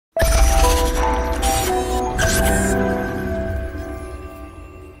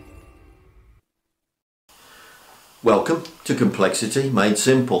Welcome to Complexity Made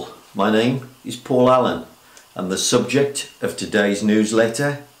Simple. My name is Paul Allen and the subject of today's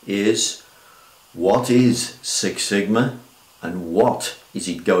newsletter is what is Six Sigma and what is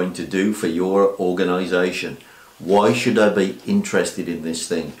it going to do for your organization? Why should I be interested in this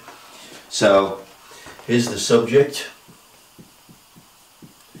thing? So here's the subject.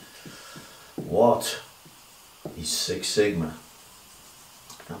 What is Six Sigma?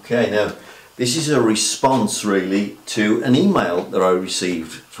 Okay, now this is a response really to an email that I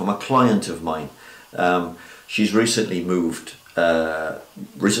received from a client of mine. She's recently moved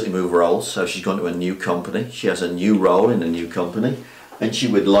roles, so she's gone to a new company. She has a new role in a new company and she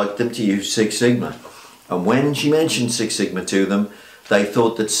would like them to use Six Sigma. And when she mentioned Six Sigma to them, they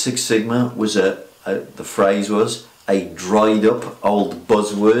thought that Six Sigma was the phrase was a dried up old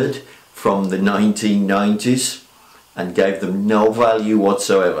buzzword from the 1990s and gave them no value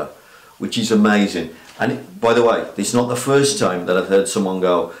whatsoever, which is amazing. And by the way, it's not the first time that I've heard someone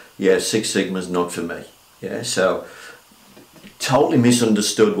go, yeah, Six Sigma's not for me. Yeah, so totally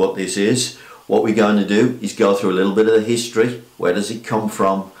misunderstood what this is. What we're going to do is go through a little bit of the history. Where does it come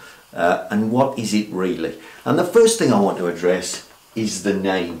from? And what is it really? And the first thing I want to address is the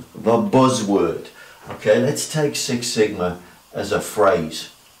name, the buzzword. Okay, let's take Six Sigma as a phrase.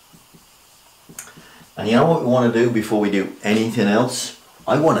 And you know what we want to do before we do anything else?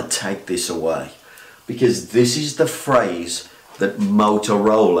 I want to take this away because this is the phrase that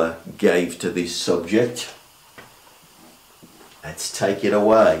Motorola gave to this subject. Let's take it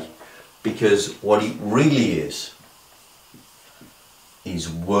away because what it really is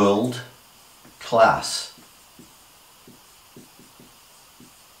world class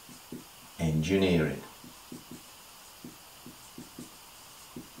engineering.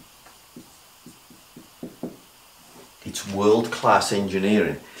 It's world-class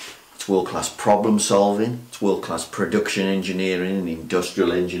engineering. It's world-class problem solving. It's world-class production engineering and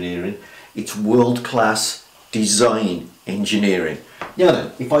industrial engineering. It's world-class design engineering. Now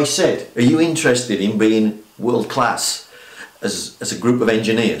then, if I said, are you interested in being world-class as a group of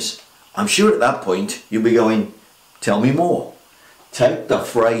engineers? I'm sure at that point you'll be going, tell me more. Take the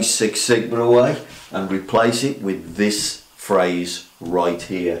phrase Six Sigma away and replace it with this phrase right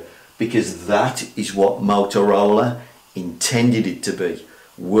here, because that is what Motorola intended it to be,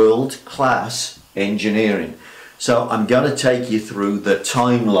 world-class engineering. So I'm going to take you through the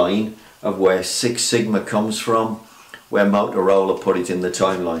timeline of where Six Sigma comes from, where Motorola put it in the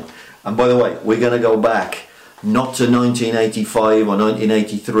timeline. And by the way, we're going to go back not to 1985 or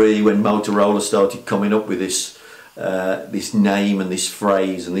 1983 when Motorola started coming up with this this name and this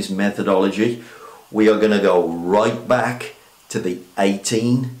phrase and this methodology. We are going to go right back to the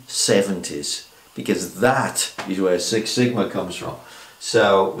 1870s, because that is where Six Sigma comes from.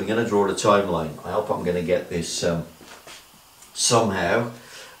 So we're going to draw the timeline. I hope I'm going to get this somehow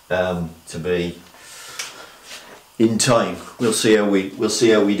to be in time. We'll see how we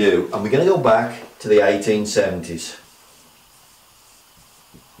do. And we're going to go back to the 1870s.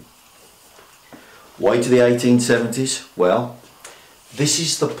 Why to the 1870s? Well, this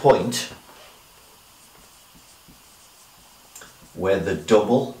is the point where the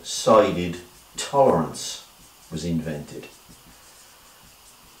double-sided tolerance was invented.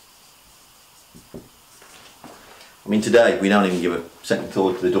 I mean, today we don't even give a second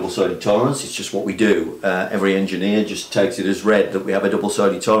thought to the double-sided tolerance. It's just what we do. Every engineer just takes it as read that we have a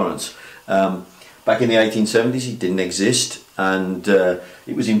double-sided tolerance. Back in the 1870s it didn't exist, and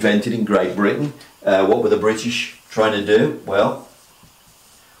it was invented in Great Britain. What were the British trying to do? Well,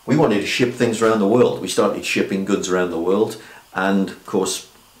 we wanted to ship things around the world. We started shipping goods around the world, and of course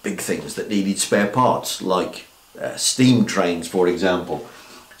big things that needed spare parts, like steam trains, for example.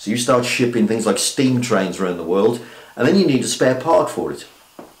 So you start shipping things like steam trains around the world, and then you need a spare part for it.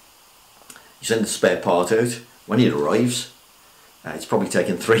 You send the spare part out. When it arrives, it's probably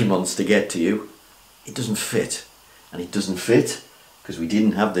taken 3 months to get to you. It doesn't fit, and it doesn't fit because we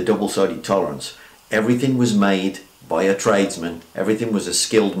didn't have the double-sided tolerance. Everything was made by a tradesman. Everything was a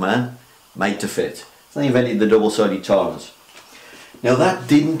skilled man, made to fit. So they invented the double-sided tolerance. Now that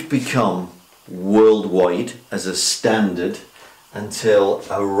didn't become worldwide as a standard until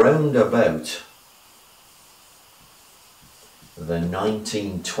around about the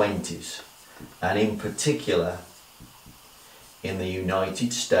 1920s, and in particular in the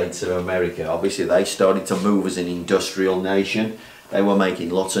United States of America. Obviously they started to move as an industrial nation. They were making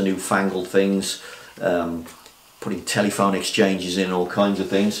lots of newfangled things, putting telephone exchanges in, all kinds of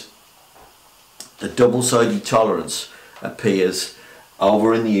things. The double-sided tolerance appears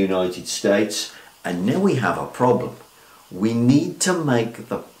over in the United States, and now we have a problem. We need to make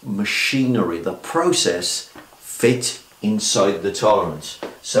the machinery, the process, fit inside the tolerance.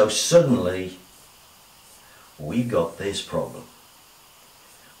 So suddenly we've got this problem.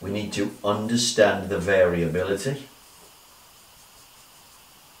 We need to understand the variability.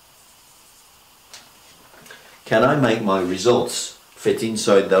 Can I make my results fit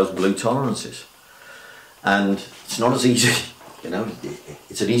inside those blue tolerances? And it's not as easy, you know,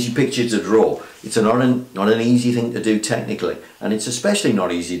 it's an easy picture to draw. It's not an easy thing to do technically, and it's especially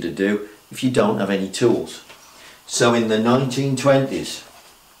not easy to do if you don't have any tools. So in the 1920s,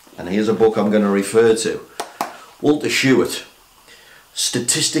 and here's a book I'm going to refer to, Walter Shewhart,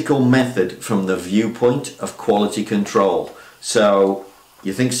 Statistical Method from the Viewpoint of Quality Control. So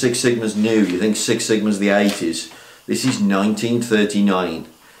you think Six Sigma's new, you think Six Sigma's the 80s. This is 1939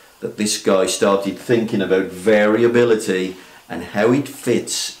 that this guy started thinking about variability and how it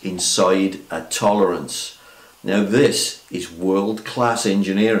fits inside a tolerance. Now this is world-class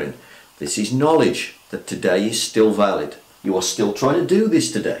engineering. This is knowledge that today is still valid. You are still trying to do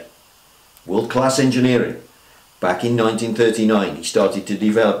this today. World-class engineering. Back in 1939 he started to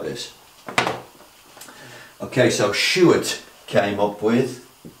develop this. Okay, so Shewhart came up with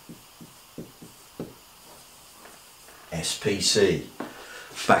SPC.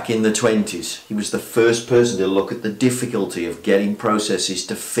 Back in the 20s, he was the first person to look at the difficulty of getting processes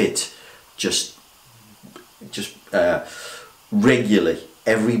to fit just regularly,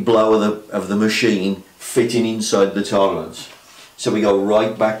 every blow of the machine fitting inside the tolerance. So we go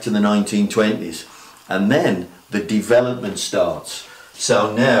right back to the 1920s, and then the development starts.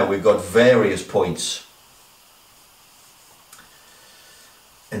 So now we've got various points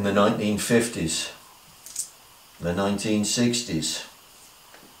in the 1950s, the 1960s,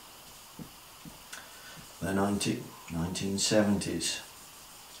 the 1970s, let's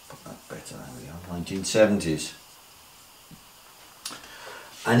put that better, there we are, 1970s.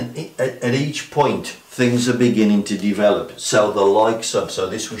 And at each point things are beginning to develop. So the likes of, so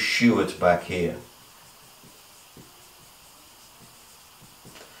this was Shewhart back here.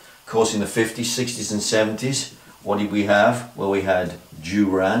 Of course in the 50s, 60s and 70s, what did we have? Well, we had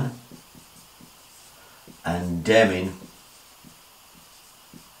Duran and Deming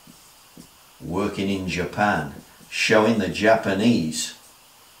working in Japan, showing the Japanese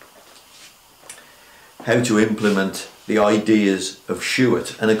how to implement the ideas of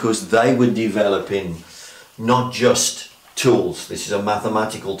Shewhart. And of course they were developing not just tools, this is a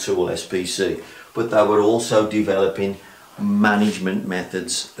mathematical tool, SPC, but they were also developing management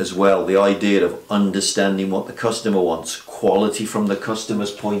methods as well. The idea of understanding what the customer wants, quality from the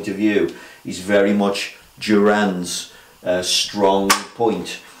customer's point of view, is very much Duran's strong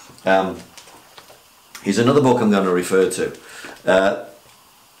point. Here's another book I'm going to refer to.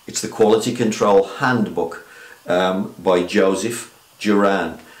 It's the Quality Control Handbook by Joseph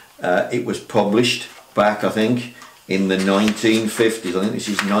Duran. It was published back, I think, in the 1950s. I think this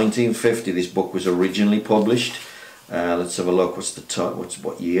is 1950 this book was originally published. Let's have a look. What's the time?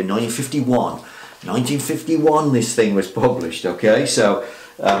 What year? 1951. 1951 this thing was published. Okay, so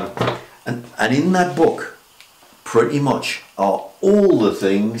and in that book pretty much are all the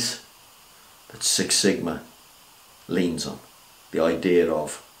things that Six Sigma leans on. The idea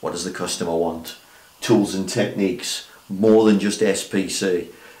of what does the customer want, tools and techniques, more than just SPC,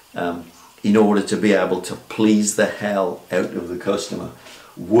 in order to be able to please the hell out of the customer.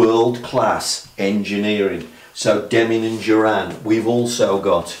 World-class engineering. So Deming and Duran. We've also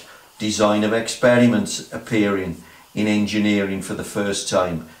got design of experiments appearing in engineering for the first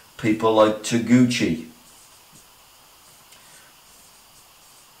time. People like Taguchi.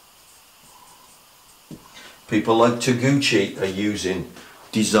 People like Taguchi are using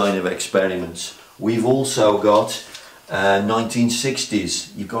design of experiments. We've also got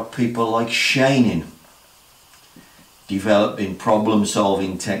 1960s, you've got people like Shainin developing problem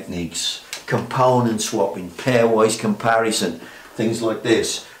solving techniques, component swapping, pairwise comparison, things like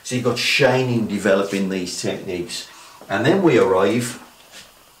this. So you've got Shainin developing these techniques. And then we arrive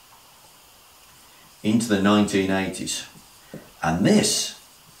into the 1980s. And this,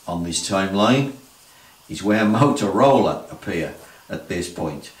 on this timeline, is where Motorola appear at this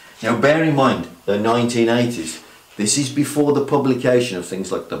point. Now bear in mind, the 1980s, this is before the publication of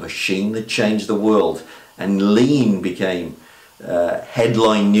things like The Machine That Changed the World, and lean became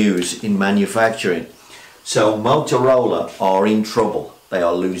headline news in manufacturing. So Motorola are in trouble. They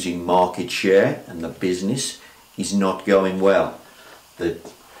are losing market share and the business is not going well. The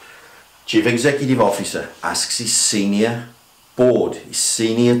Chief Executive Officer asks his senior board, his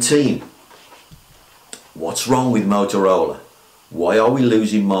senior team, what's wrong with Motorola? Why are we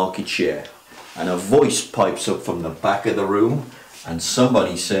losing market share? And a voice pipes up from the back of the room and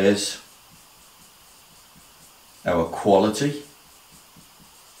somebody says, Our quality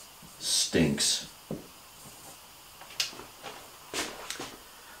stinks.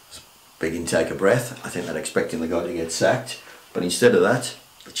 Big intake of breath. I think they're expecting the guy to get sacked, but instead of that,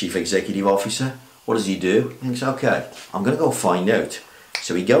 the chief executive officer, what does he do? He thinks, okay, I'm going to go find out.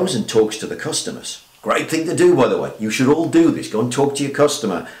 So he goes and talks to the customers. Great thing to do, by the way. You should all do this. Go and talk to your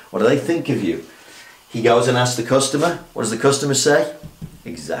customer. What do they think of you? He goes and asks the customer. What does the customer say?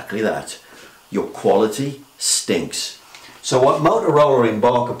 Exactly that. Your quality stinks. So what Motorola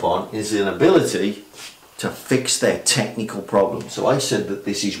embark upon is an ability to fix their technical problems. So I said that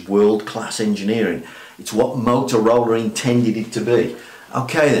this is world-class engineering. It's what Motorola intended it to be.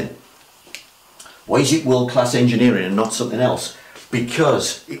 Okay then, why is it world-class engineering and not something else?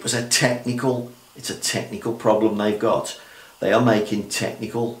 Because it's a technical problem they've got. They are making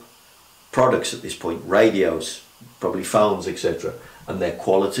technical products at this point, radios, probably phones, etc. And their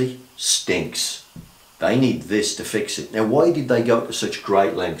quality stinks. They need this to fix it. Now, why did they go to such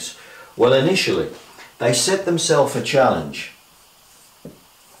great lengths? Well, initially, they set themselves a challenge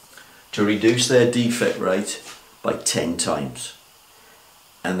to reduce their defect rate by 10 times.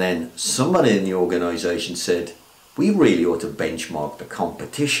 And then somebody in the organisation said, we really ought to benchmark the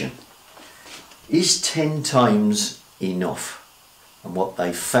competition. Is 10 times enough? And what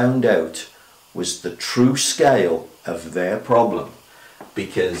they found out was the true scale of their problem,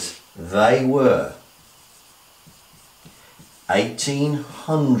 because they were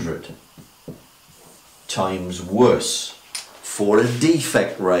 1800 times worse for a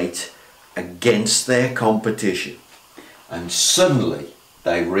defect rate against their competition. And suddenly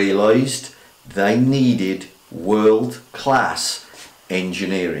they realized they needed world-class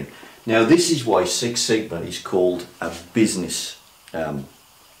engineering. Now this is why Six Sigma is called a business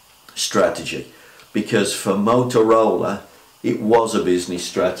strategy, because for Motorola it was a business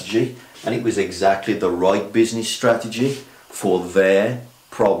strategy, and it was exactly the right business strategy for their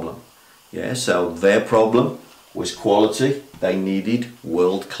problem. Yeah, so their problem was quality. They needed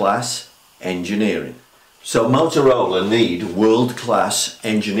world-class engineering. So Motorola need world-class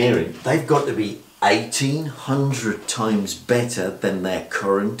engineering. They've got to be 1800 times better than their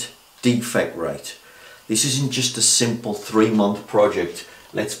current defect rate. This isn't just a simple 3-month project.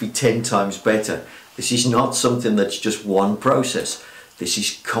 Let's be 10 times better. This is not something that's just one process. This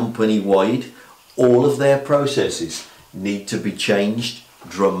is company-wide. All of their processes need to be changed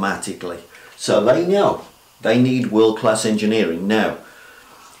dramatically. So they know they need world-class engineering. Now,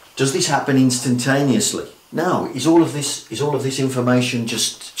 does this happen instantaneously? No. Is all of this information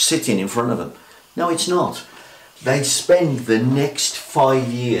just sitting in front of them? No, it's not. They spend the next 5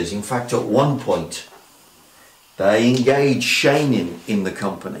 years. In fact, at one point, they engage Shane in the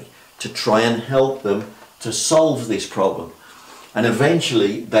company to try and help them to solve this problem. And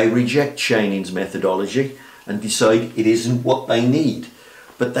eventually, they reject Shannon's methodology and decide it isn't what they need.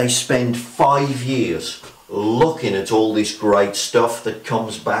 But they spend 5 years looking at all this great stuff that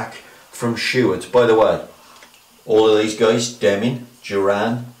comes back from Stewart. By the way, all of these guys, Deming,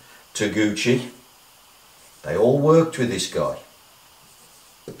 Duran, Taguchi, they all worked with this guy.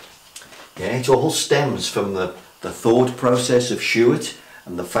 Yeah, it all stems from the thought process of Stewart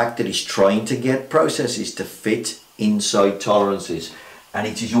and the fact that he's trying to get processes to fit inside tolerances. And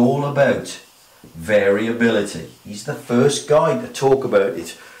it is all about variability. He's the first guy to talk about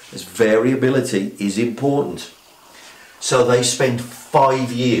it, as variability is important. So they spend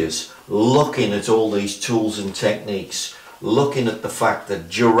 5 years looking at all these tools and techniques, looking at the fact that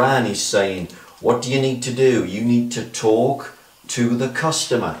Duran is saying, what do you need to do? You need to talk to the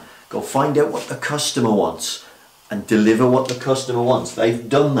customer. Go find out what the customer wants and deliver what the customer wants. They've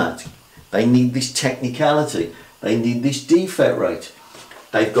done that. They need this technicality. They need this defect rate.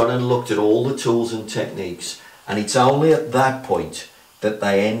 They've gone and looked at all the tools and techniques, and it's only at that point that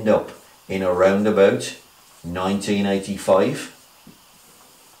they end up in around about 1985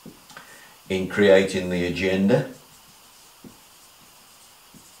 in creating the agenda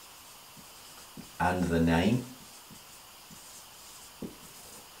and the name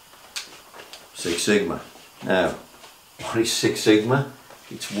Six Sigma. Now, what is Six Sigma?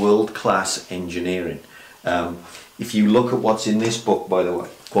 It's world-class engineering. If you look at what's in this book, by the way,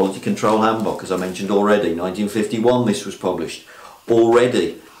 Quality Control Handbook, as I mentioned already, 1951 this was published.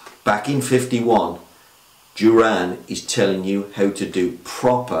 Already, back in 51, Duran is telling you how to do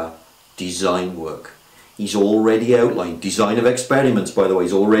proper design work. He's already outlined. Design of experiments, by the way,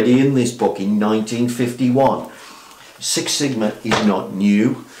 is already in this book in 1951. Six Sigma is not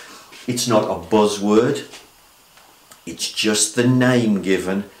new. It's not a buzzword. It's just the name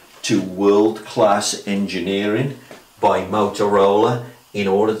given to world-class engineering by Motorola in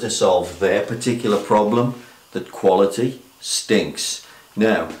order to solve their particular problem that quality stinks.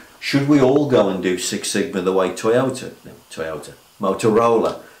 Now, should we all go and do Six Sigma the way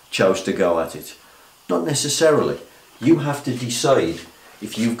Motorola chose to go at it? Not necessarily. You have to decide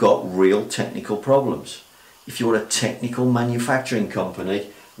if you've got real technical problems. If you're a technical manufacturing company,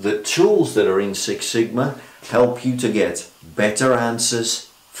 the tools that are in Six Sigma help you to get better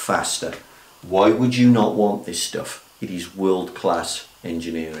answers faster. Why would you not want this stuff? It is world-class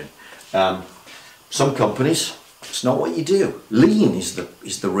engineering. Some companies, it's not what you do. Lean is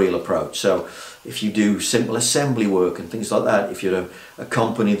the real approach. So if you do simple assembly work and things like that, if you're a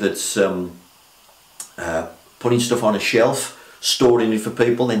company that's putting stuff on a shelf, storing it for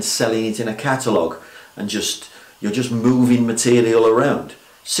people, then selling it in a catalogue, and you're just moving material around,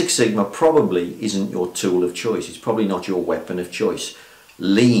 Six Sigma probably isn't your tool of choice. It's probably not your weapon of choice.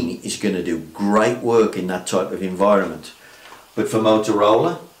 Lean is going to do great work in that type of environment. But for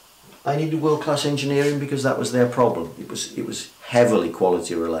Motorola, they needed world-class engineering because that was their problem. It was heavily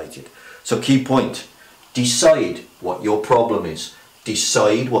quality related. So key point, decide what your problem is.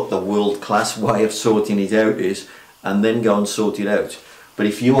 Decide what the world-class way of sorting it out is, and then go and sort it out. But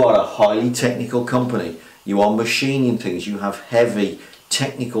if you are a highly technical company, you are machining things, you have heavy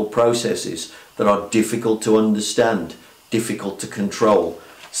technical processes that are difficult to understand, difficult to control,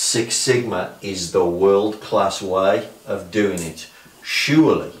 Six Sigma is the world-class way of doing it.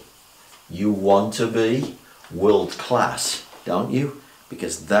 Surely you want to be world-class, don't you?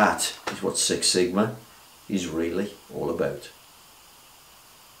 Because that is what Six Sigma is really all about.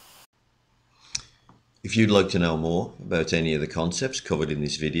 If you'd like to know more about any of the concepts covered in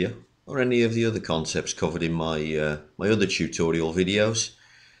this video, or any of the other concepts covered in my other tutorial videos,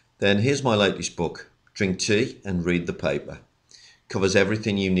 then here's my latest book, Drink Tea and Read the Paper. Covers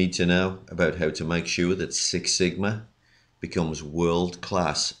everything you need to know about how to make sure that Six Sigma becomes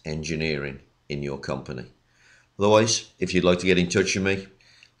world-class engineering in your company. Otherwise, if you'd like to get in touch with me, a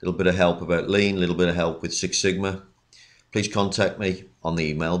little bit of help about Lean, a little bit of help with Six Sigma, please contact me on the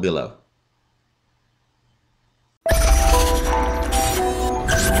email below.